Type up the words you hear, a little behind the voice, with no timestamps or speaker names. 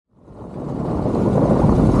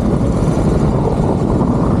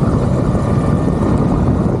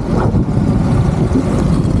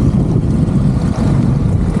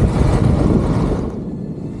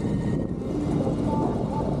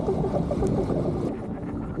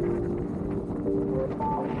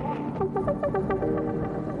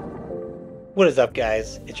What is up,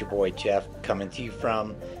 guys? It's your boy Jeff coming to you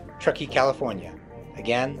from Truckee, California,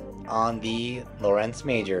 again on the Lorentz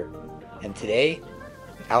Major. And today,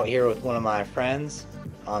 out here with one of my friends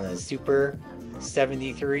on a Super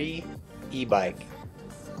 73 e-bike.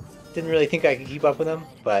 Didn't really think I could keep up with him,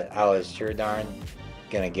 but I was sure darn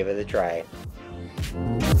gonna give it a try.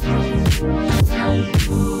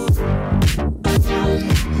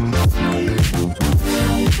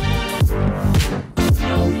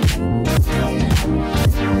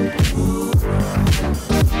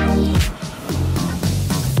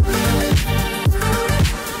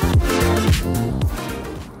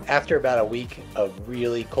 After about a week of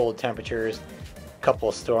really cold temperatures, a couple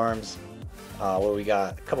of storms, where we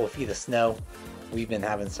got a couple of feet of snow, we've been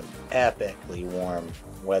having some epically warm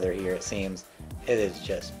weather here, it seems. It is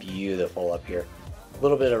just beautiful up here. A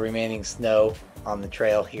little bit of remaining snow on the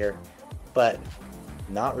trail here, but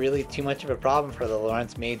not really too much of a problem for the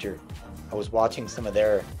Lorentz Major. I was watching some of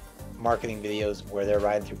their marketing videos where they're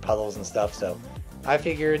riding through puddles and stuff, so I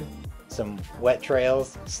figured some wet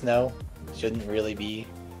trails, snow, shouldn't really be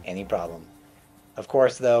any problem. Of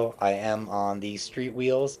course though, I am on the street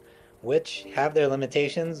wheels, which have their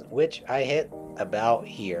limitations, which I hit about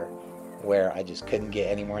here, where I just couldn't get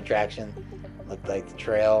any more traction. Looked like the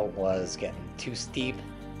trail was getting too steep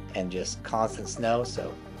and just constant snow,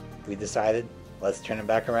 so we decided, let's turn it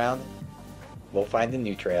back around. We'll find a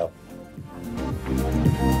new trail.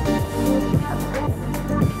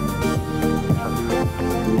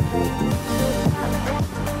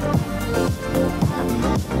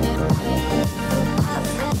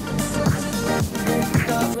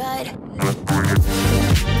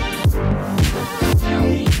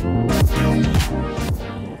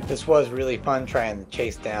 This was really fun trying to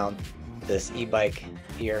chase down this e-bike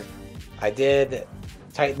here. I did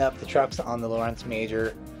tighten up the trucks on the Lorentz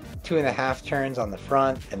Major 2.5 turns on the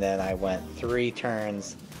front, and then I went 3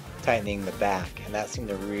 turns tightening the back, and that seemed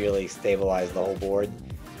to really stabilize the whole board.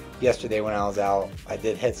 Yesterday when I was out, I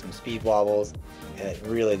did hit some speed wobbles, and it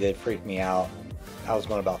really did freak me out. I was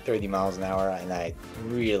going about 30 miles an hour, and I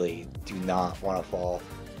really do not want to fall.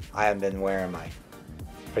 I haven't been wearing my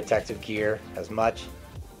protective gear as much,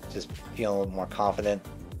 just feeling a little more confident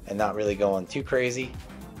and not really going too crazy.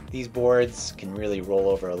 These boards can really roll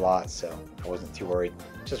over a lot, so I wasn't too worried.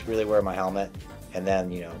 Just really wear my helmet, and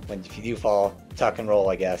then, you know, if you do fall, tuck and roll,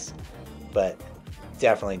 I guess. But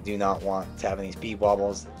definitely do not want to have any speed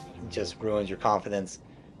wobbles. It just ruins your confidence.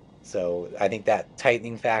 So I think that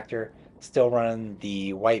tightening factor, still running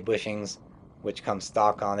the white bushings, which comes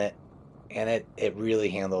stock on it, and it really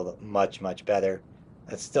handled much better.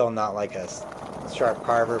 It's still not like a sharp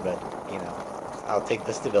carver, but you know, I'll take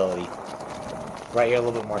the stability. Right here, a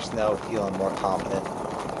little bit more snow, feeling more confident,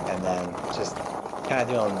 and then just kind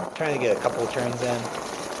of trying to get a couple of turns in,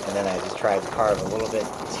 and then I just tried to carve a little bit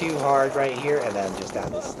too hard right here, and then just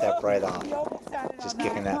had to step right off, just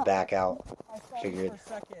kicking that back out. Figured,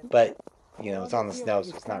 but you know, it's on the snow,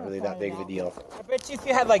 so it's not really that big of a deal. I bet you if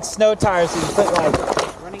you had like snow tires, you'd put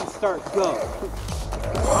like running start go.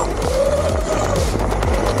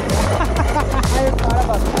 I hadn't thought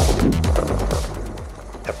about that.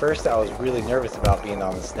 At first I was really nervous about being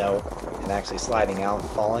on the snow and actually sliding out and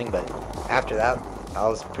falling, but after that I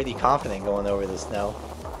was pretty confident going over the snow.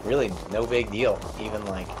 Really no big deal, even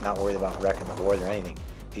like not worried about wrecking the board or anything.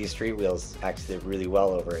 These street wheels actually did really well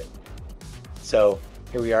over it. So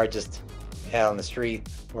here we are, just out on the street.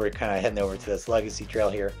 We're kind of heading over to this legacy trail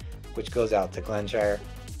here, which goes out to Glenshire,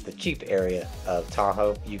 the cheap area of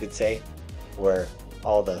Tahoe, you could say, where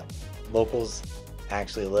all the locals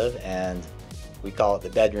actually live, and we call it the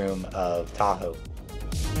bedroom of Tahoe.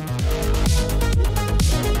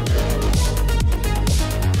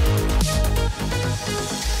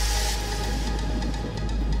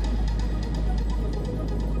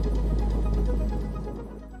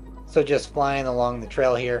 So just flying along the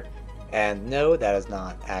trail here, and no, that is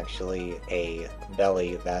not actually a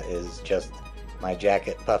belly, that is just my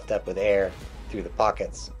jacket puffed up with air through the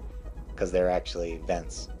pockets, because they're actually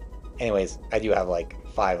vents. Anyways, I do have like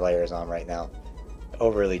 5 layers on right now,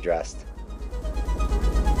 overly dressed.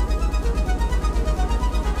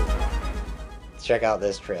 Check out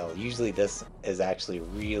this trail. Usually this is actually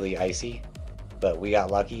really icy, but we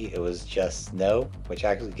got lucky. It was just snow, which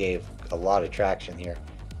actually gave a lot of traction here.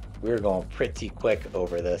 We were going pretty quick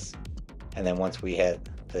over this, and then once we hit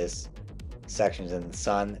this sections in the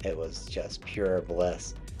sun, it was just pure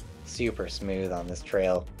bliss. Super smooth on this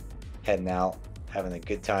trail, heading out, having a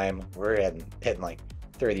good time. We're hitting like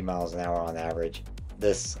 30 miles an hour on average.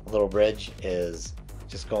 This little bridge is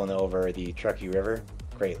just going over the Truckee River.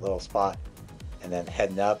 Great little spot. and then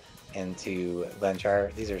heading up into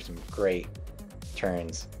Glenshire. These are some great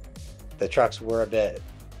turns. The trucks were a bit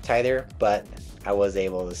tighter, but I was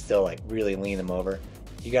able to still like really lean them over.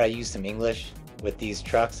 You gotta use some English with these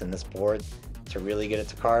trucks and this board to really get it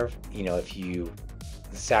to carve. You know, if you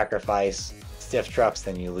sacrifice stiff trucks,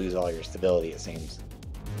 then you lose all your stability, it seems.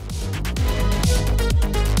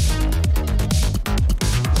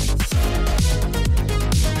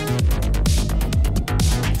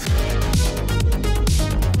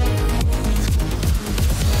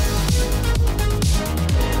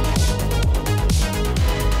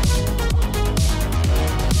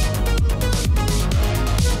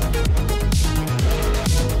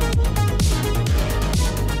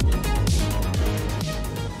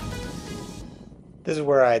 This is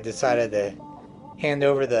where I decided to hand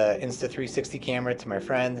over the Insta360 camera to my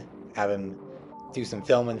friend, have him do some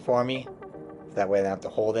filming for me, so that way I don't have to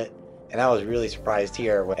hold it. And I was really surprised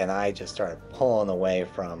here when I just started pulling away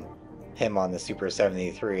from him on the Super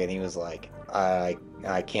 73, and he was like, I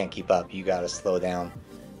can't keep up, you gotta slow down.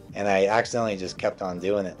 And I accidentally just kept on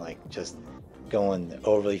doing it, like just going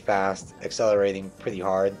overly fast, accelerating pretty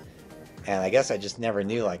hard. And I guess I just never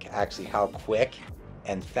knew like actually how quick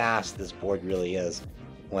and fast this board really is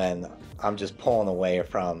when I'm just pulling away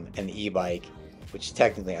from an e-bike, which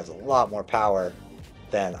technically has a lot more power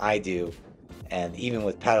than I do. And even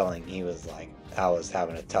with pedaling, he was like, I was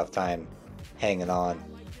having a tough time hanging on.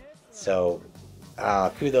 So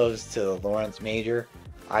kudos to Lorentz Major.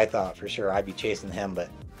 I thought for sure I'd be chasing him, but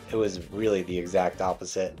it was really the exact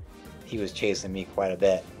opposite. He was chasing me quite a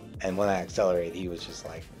bit, and when I accelerated, he was just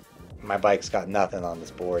like, my bike's got nothing on this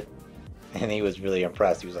board. And he was really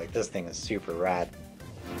impressed. He was like, this thing is super rad.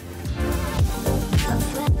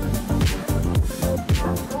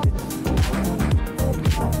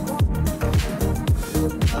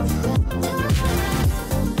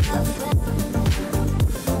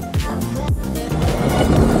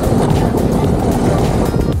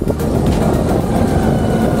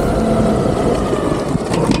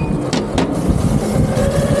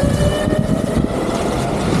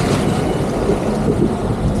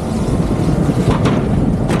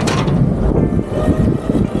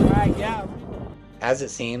 As it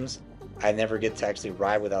seems, I never get to actually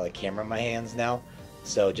ride without a camera in my hands now,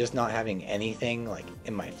 so just not having anything like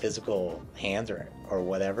in my physical hands or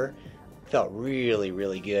whatever felt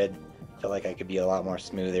really good. Felt like I could be a lot more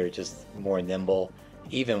smoother, just more nimble.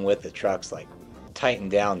 Even with the trucks like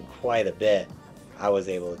tightened down quite a bit, I was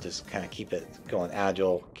able to just kind of keep it going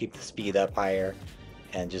agile, keep the speed up higher,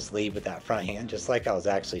 and just lead with that front hand just like I was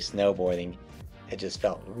actually snowboarding. It just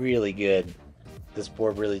felt really good. This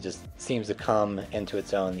board really just seems to come into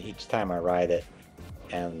its own each time I ride it.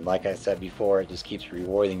 And like I said before, it just keeps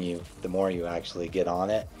rewarding you the more you actually get on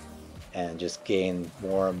it and just gain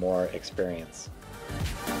more and more experience.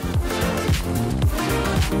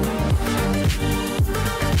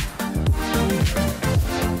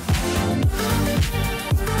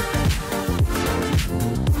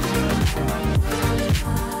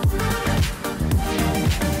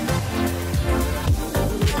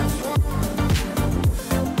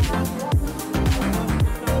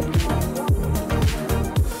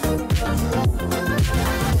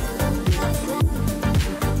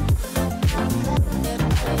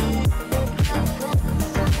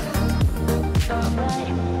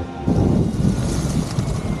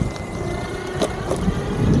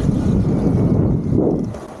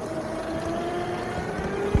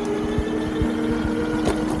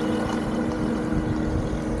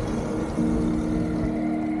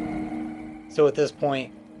 So at this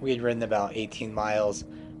point, we had ridden about 18 miles.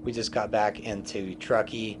 We just got back into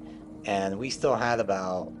Truckee, and we still had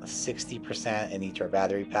about 60% in each of our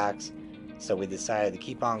battery packs. So we decided to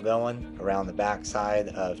keep on going around the back side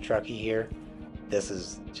of Truckee here. This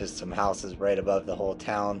is just some houses right above the whole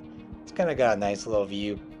town. It's kind of got a nice little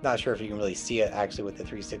view. Not sure if you can really see it actually with the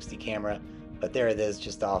 360 camera, but there it is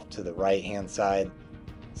just off to the right hand side.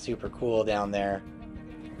 Super cool down there.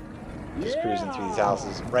 Just cruising through these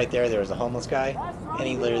houses. Right there was a homeless guy, and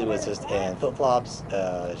he literally was just in flip-flops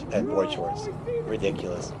and board shorts.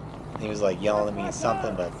 Ridiculous. And he was like yelling at me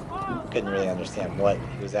something, but couldn't really understand what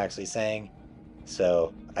he was actually saying.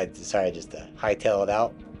 So I decided just to hightail it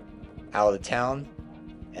out of the town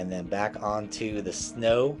and then back onto the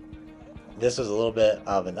snow. This was a little bit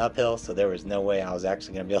of an uphill, so there was no way I was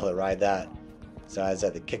actually going to be able to ride that. So I just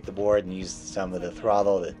had to kick the board and use some of the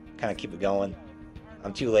throttle to kind of keep it going.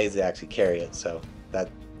 I'm too lazy to actually carry it, so that's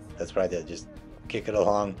what I did. Just kick it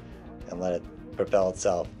along and let it propel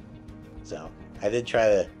itself. So I did try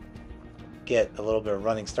to get a little bit of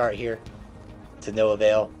running start here, to no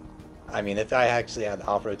avail. I mean, if I actually had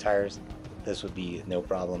off-road tires, this would be no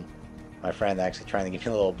problem. My friend actually trying to give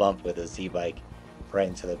me a little bump with his e-bike right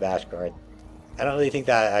into the bash guard. I don't really think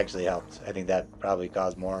that actually helped. I think that probably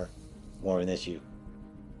caused more of an issue.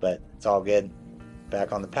 But it's all good.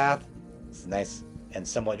 Back on the path. It's nice and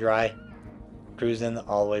somewhat dry. Cruising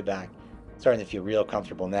all the way back. Starting to feel real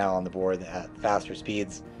comfortable now on the board at faster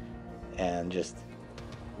speeds, and just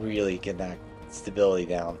really getting that stability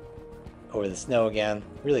down. Over the snow again,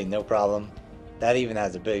 really no problem. That even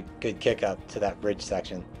has a good kick up to that bridge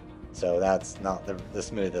section, so that's not the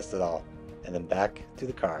smoothest at all. And then back to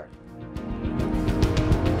the car.